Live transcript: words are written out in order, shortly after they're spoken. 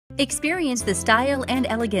Experience the style and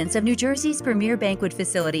elegance of New Jersey's premier banquet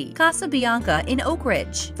facility, Casa Bianca in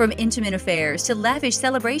Oakridge. From intimate affairs to lavish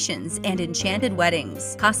celebrations and enchanted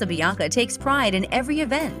weddings, Casa Bianca takes pride in every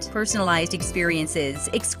event. Personalized experiences,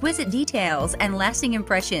 exquisite details, and lasting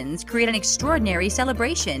impressions create an extraordinary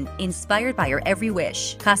celebration inspired by your every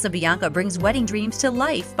wish. Casa Bianca brings wedding dreams to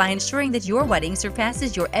life by ensuring that your wedding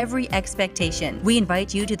surpasses your every expectation. We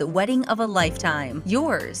invite you to the wedding of a lifetime,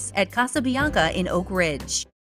 yours at Casa Bianca in Oakridge.